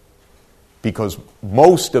way. Because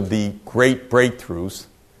most of the great breakthroughs,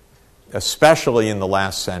 especially in the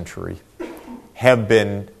last century, have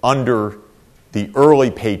been under the early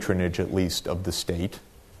patronage, at least, of the state,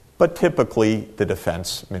 but typically the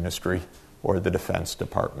Defense Ministry or the Defense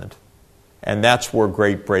Department. And that's where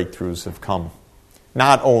great breakthroughs have come.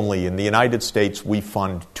 Not only in the United States, we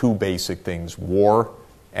fund two basic things, war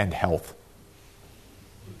and health.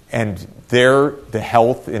 And there, the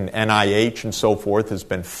health in NIH and so forth has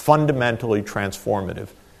been fundamentally transformative,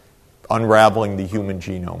 unraveling the human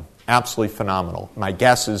genome. Absolutely phenomenal. My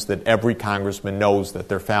guess is that every congressman knows that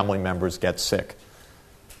their family members get sick.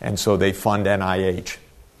 And so they fund NIH.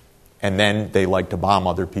 And then they like to bomb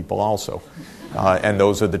other people also. And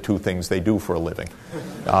those are the two things they do for a living.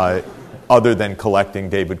 Other than collecting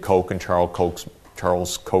David Koch and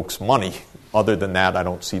Charles Koch's money. Other than that, I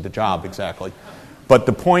don't see the job exactly. But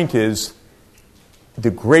the point is,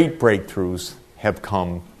 the great breakthroughs have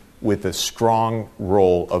come with a strong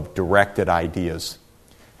role of directed ideas.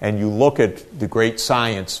 And you look at the great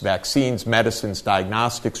science, vaccines, medicines,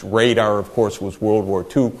 diagnostics. Radar, of course, was World War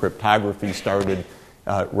II. Cryptography started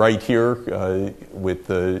right here with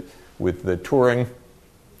the Turing.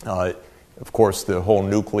 Of course, the whole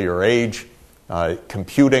nuclear age.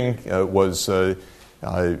 Computing was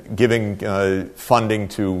giving funding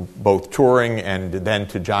to both Turing and then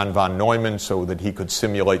to John von Neumann so that he could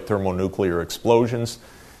simulate thermonuclear explosions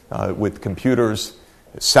with computers.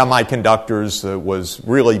 Semiconductors was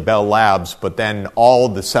really Bell Labs, but then all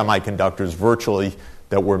the semiconductors virtually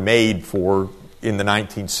that were made in the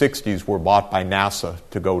 1960s were bought by NASA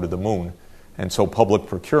to go to the moon. And so public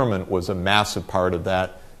procurement was a massive part of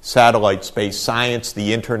that. Satellite space science,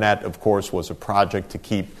 the internet, of course, was a project to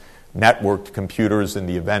keep networked computers in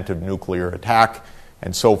the event of nuclear attack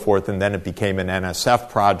and so forth. And then it became an NSF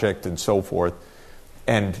project and so forth.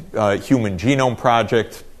 And Human Genome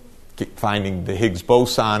Project, finding the Higgs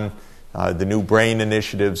boson, the new brain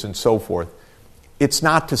initiatives, and so forth. It's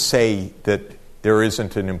not to say that there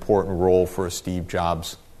isn't an important role for a Steve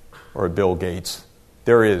Jobs or a Bill Gates.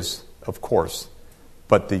 There is, of course.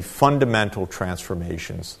 But the fundamental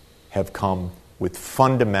transformations have come with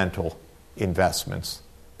fundamental investments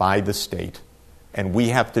by the state. And we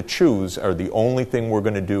have to choose, or the only thing we're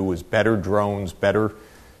going to do is better drones, better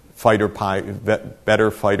fighter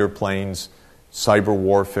planes, cyber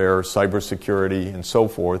warfare, cybersecurity, and so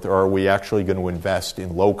forth, or are we actually going to invest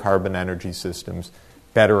in low-carbon energy systems,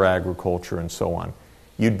 better agriculture, and so on?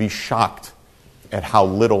 You'd be shocked at how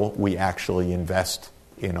little we actually invest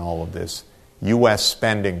in all of this. U.S.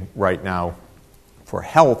 spending right now for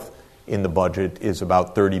health in the budget is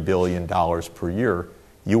about $30 billion per year.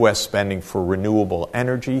 U.S. spending for renewable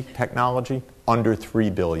energy technology, under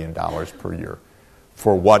 $3 billion per year.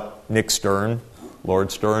 For what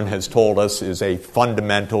Lord Stern has told us is a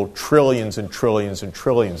fundamental trillions and trillions and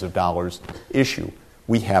trillions of dollars issue.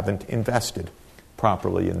 We haven't invested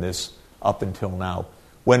properly in this up until now.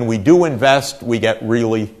 When we do invest, we get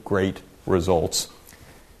really great results.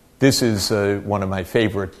 This is one of my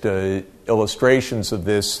favorite illustrations of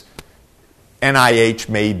this. NIH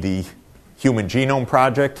made the Human Genome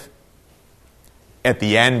Project. At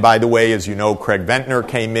the end, by the way, as you know, Craig Ventnor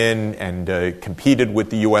came in and competed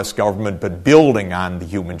with the U.S. government, but building on the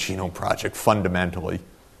Human Genome Project fundamentally.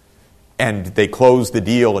 And they closed the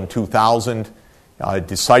deal in 2000,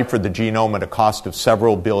 deciphered the genome at a cost of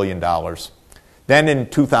several $billion. Then in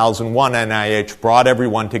 2001, NIH brought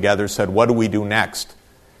everyone together, said, what do we do next?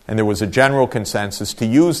 And there was a general consensus. To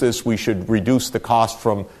use this, we should reduce the cost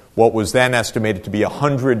from what was then estimated to be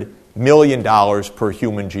 $100 million per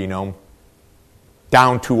human genome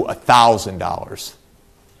down to $1,000.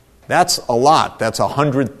 That's a lot. That's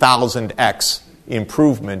 100,000x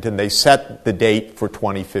improvement, and they set the date for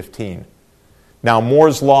 2015. Now,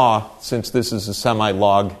 Moore's law, since this is a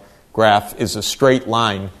semi-log graph, is a straight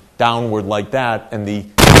line downward like that, and the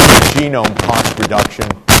genome cost reduction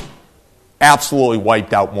absolutely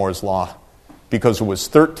wiped out Moore's law because it was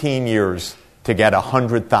 13 years to get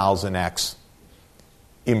 100,000x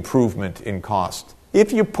improvement in cost.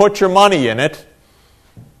 If you put your money in it,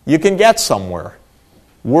 you can get somewhere.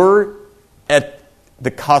 We're at the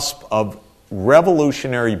cusp of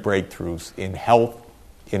revolutionary breakthroughs in health,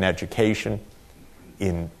 in education,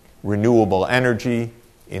 in renewable energy,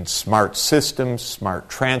 in smart systems, smart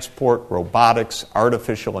transport, robotics,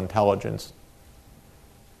 artificial intelligence.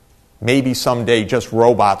 Maybe someday just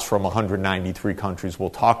robots from 193 countries will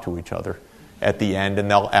talk to each other at the end, and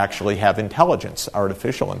they'll actually have intelligence,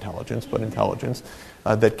 artificial intelligence, but intelligence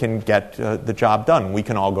that can get the job done. We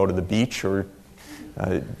can all go to the beach or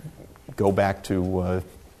go back to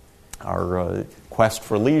our quest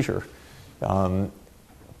for leisure.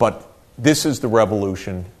 But this is the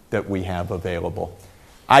revolution that we have available.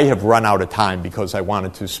 I have run out of time because I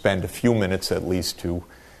wanted to spend a few minutes at least to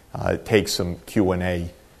take some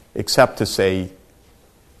Q&A, except to say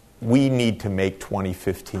we need to make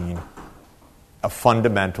 2015 a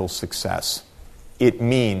fundamental success. It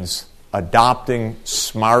means adopting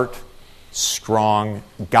smart, strong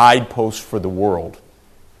guideposts for the world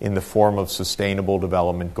in the form of Sustainable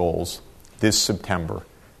Development Goals this September.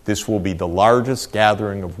 This will be the largest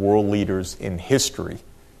gathering of world leaders in history.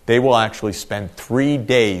 They will actually spend 3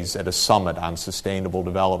 days at a summit on sustainable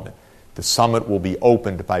development. The summit will be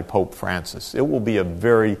opened by Pope Francis. It will be a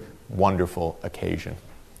very wonderful occasion.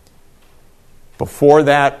 Before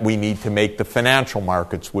that, we need to make the financial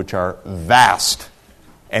markets, which are vast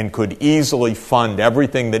and could easily fund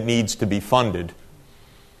everything that needs to be funded,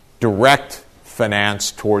 direct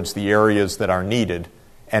finance towards the areas that are needed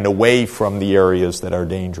and away from the areas that are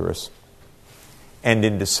dangerous. And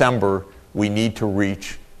in December, we need to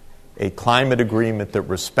reach a climate agreement that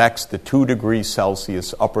respects the 2 degrees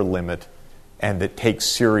Celsius upper limit and that takes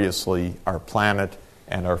seriously our planet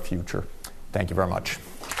and our future. Thank you very much.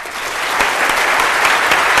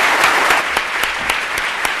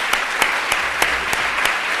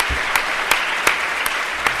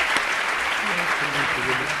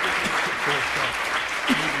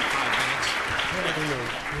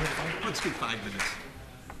 Let's do 5 minutes.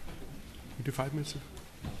 We do 5 minutes?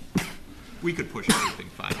 We could push everything.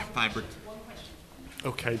 Five.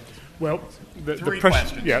 Okay. Well,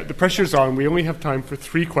 the pressure's on. We only have time for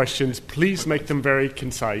 3 questions. Please make them very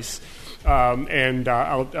concise. And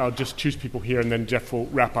I'll just choose people here, and then Jeff will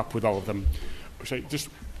wrap up with all of them.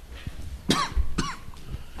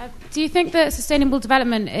 Do you think that sustainable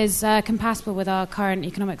development is compatible with our current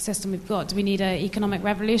economic system we've got? Do we need an economic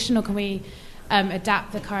revolution, or can we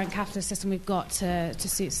adapt the current capitalist system we've got to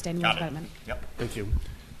suit sustainable development? Yep. Thank you.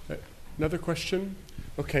 Another question?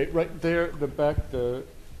 Okay, right there, the back,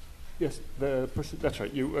 yes, the person, that's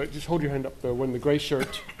right. You just hold your hand up, the one in the grey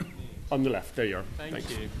shirt on the left. There you are. Thank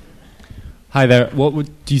you. Hi there. What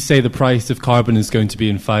would you say the price of carbon is going to be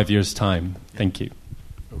in 5 years' time? Thank you.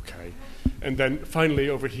 Okay. And then finally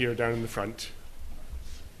over here down in the front.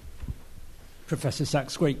 Professor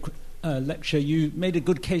Sachs, great lecture. You made a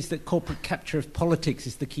good case that corporate capture of politics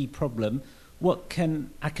is the key problem. What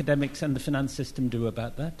can academics and the finance system do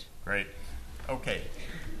about that? Great. Okay.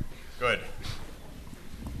 Good.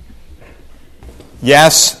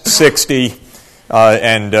 Yes, 60.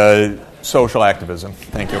 And Social activism.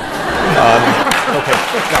 Thank you. Okay.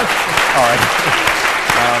 All right.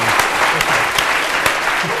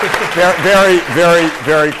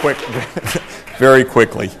 Very quick. Very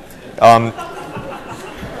quickly.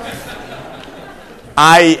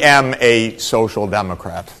 I am a social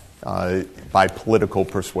democrat by political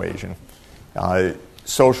persuasion.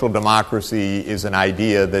 Social democracy is an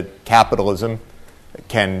idea that capitalism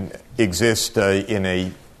can exist in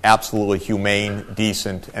a absolutely humane,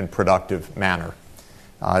 decent, and productive manner.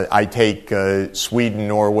 I take Sweden,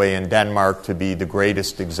 Norway, and Denmark to be the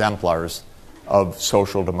greatest exemplars of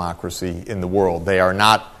social democracy in the world. They are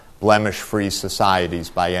not blemish-free societies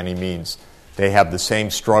by any means. They have the same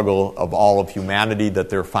struggle of all of humanity that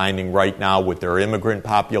they're finding right now with their immigrant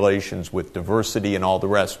populations, with diversity and all the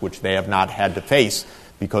rest, which they have not had to face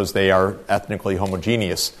because they are ethnically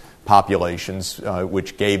homogeneous populations,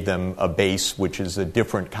 which gave them a base which is a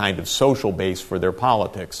different kind of social base for their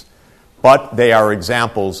politics. But they are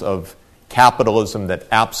examples of capitalism that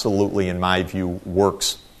absolutely, in my view,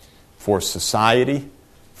 works for society,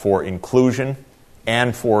 for inclusion,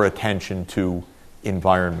 and for attention to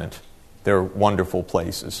environment. They're wonderful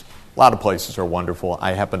places. A lot of places are wonderful.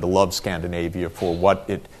 I happen to love Scandinavia for what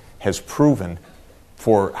it has proven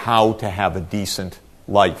for how to have a decent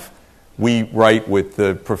life. We write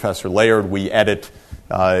with Professor Laird, we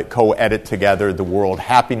co-edit together the World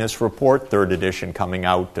Happiness Report, 3rd edition coming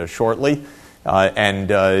out shortly. And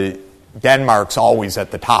Denmark's always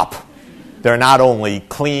at the top. They're not only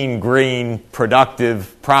clean, green,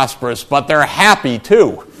 productive, prosperous, but they're happy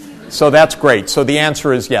too. So that's great. So the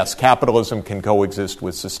answer is yes, capitalism can coexist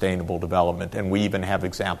with sustainable development, and we even have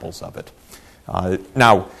examples of it.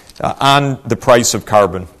 Now, on the price of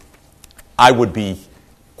carbon, I would be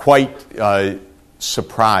quite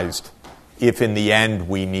surprised if in the end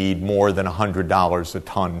we need more than $100 a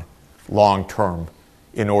ton long term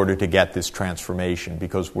in order to get this transformation,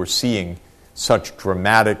 because we're seeing such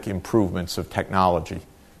dramatic improvements of technology.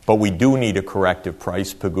 But we do need a corrective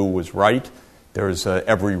price. Pegu was right. There's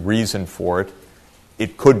every reason for it.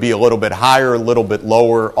 It could be a little bit higher, a little bit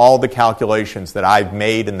lower. All the calculations that I've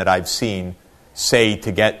made and that I've seen say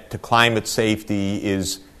to get to climate safety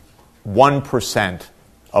is 1%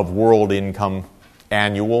 of world income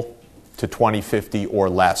annual to 2050 or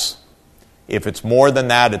less. If it's more than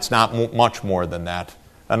that, it's not much more than that.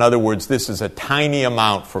 In other words, this is a tiny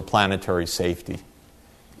amount for planetary safety.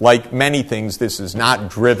 Like many things, this is not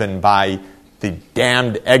driven by the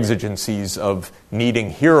damned exigencies of needing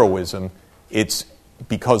heroism. It's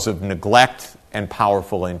because of neglect and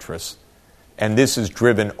powerful interests. And this is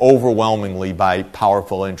driven overwhelmingly by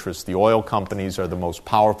powerful interests. The oil companies are the most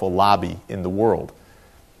powerful lobby in the world.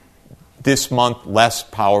 This month, less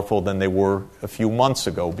powerful than they were a few months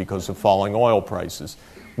ago because of falling oil prices.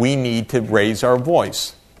 We need to raise our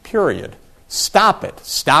voice, period. Stop it.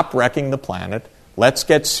 Stop wrecking the planet. Let's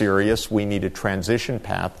get serious. We need a transition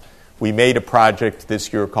path. We made a project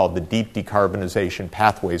this year called the Deep Decarbonization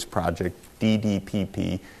Pathways Project,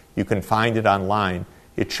 DDPP. You can find it online.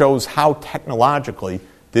 It shows how technologically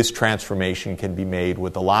this transformation can be made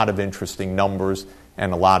with a lot of interesting numbers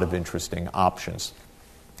and a lot of interesting options.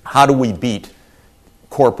 How do we beat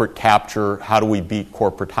corporate capture? How do we beat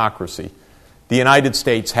corporatocracy? The United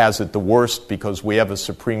States has it the worst because we have a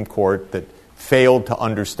Supreme Court that failed to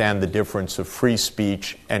understand the difference of free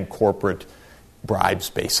speech and corporate bribes,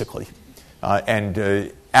 basically.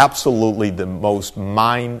 Absolutely the most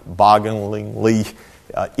mind-bogglingly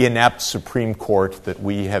inept Supreme Court that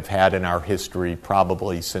we have had in our history,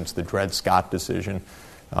 probably since the Dred Scott decision,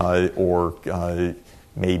 or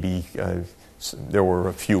maybe there were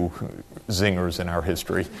a few zingers in our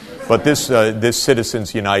history. But this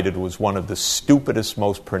Citizens United was one of the stupidest,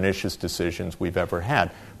 most pernicious decisions we've ever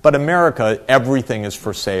had. But America, everything is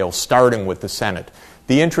for sale, starting with the Senate.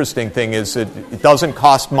 The interesting thing is that it doesn't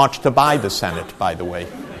cost much to buy the Senate, by the way.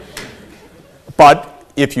 But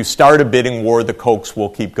if you start a bidding war, the Kochs will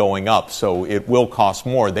keep going up, so it will cost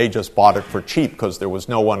more. They just bought it for cheap because there was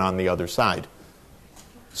no one on the other side.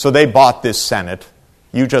 So they bought this Senate.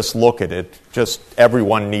 You just look at it. Just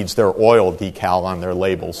everyone needs their oil decal on their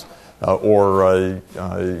labels. Or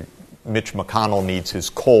Mitch McConnell needs his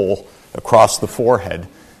coal across the forehead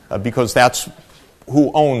because that's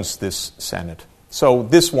who owns this Senate. So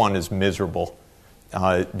this one is miserable.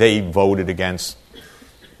 They voted against...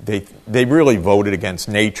 They really voted against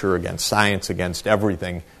nature, against science, against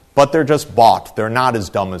everything. But they're just bought. They're not as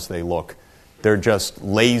dumb as they look. They're just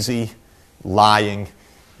lazy, lying,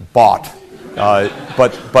 bought.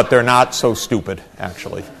 But they're not so stupid,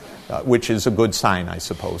 actually, which is a good sign, I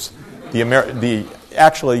suppose.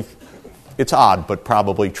 Actually, it's odd, but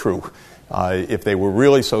probably true. If they were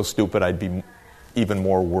really so stupid, I'd be even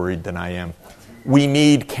more worried than I am. We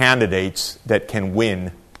need candidates that can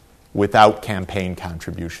win without campaign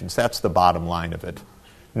contributions. That's the bottom line of it.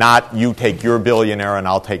 Not you take your billionaire and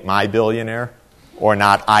I'll take my billionaire, or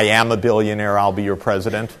not I am a billionaire, I'll be your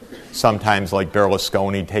president. Sometimes like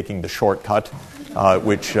Berlusconi taking the shortcut,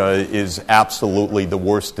 which is absolutely the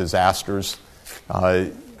worst disasters.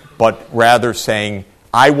 But rather saying,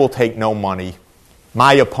 I will take no money,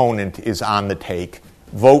 my opponent is on the take,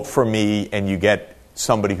 vote for me and you get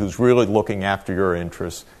somebody who's really looking after your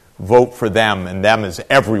interests. Vote for them, and them is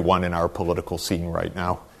everyone in our political scene right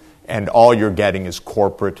now. And all you're getting is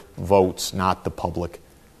corporate votes, not the public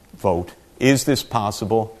vote. Is this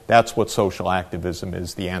possible? That's what social activism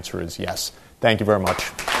is. The answer is yes. Thank you very much.